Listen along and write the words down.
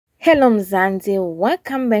Hello Mzansi,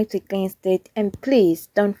 welcome back to Clean State and please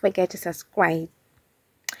don't forget to subscribe.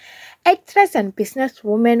 Actress and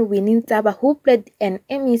businesswoman Winnie Ntshaba, who played an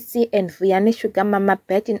MEC and Vuyani sugar mama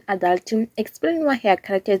Beth in Adulting, explained why her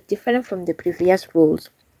character is different from the previous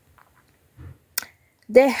roles.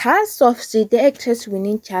 The house of the actress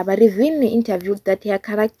Winnie Ntshaba revealed in an interview that her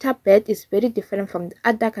character Beth is very different from the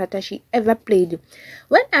other characters she ever played.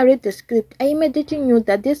 When I read the script, I immediately knew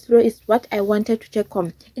that this role is what I wanted to take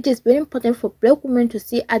on. It is very important for black women to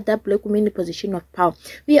see other black women in a position of power.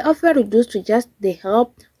 We are often reduced to just the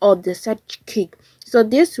help or the sidekick. So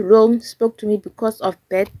this role spoke to me because of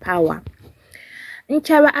Beth's power.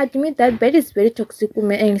 Ntshaba admits that Beth is very toxic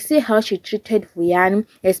woman and see how she treated Vuyani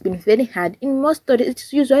has been very hard. In most stories,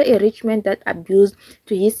 it's usually a rich man that abused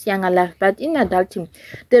to his younger life, but in Adulting,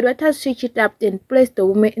 the writers switch it up and place the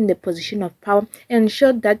woman in the position of power and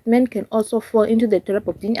show that men can also fall into the trap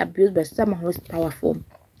of being abused by someone who is powerful.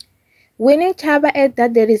 Winnie Ntshaba adds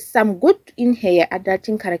that there is some good in her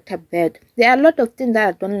adulting character Beth. There are a lot of things that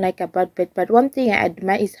I don't like about Beth, but one thing I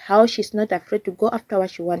admire is how she's not afraid to go after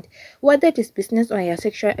what she wants, whether it is business or her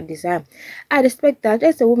sexual desire. I respect that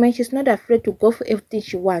as a woman, she's not afraid to go for everything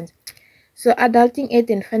she wants. So Adulting 8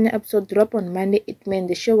 and final episode drop on Monday 8 May.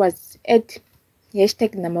 The show was at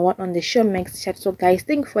 #1 on the show Max chat. So guys,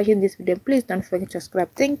 thank you for watching this video. Please don't forget to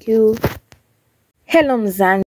subscribe. Thank you. Hello Mzansi.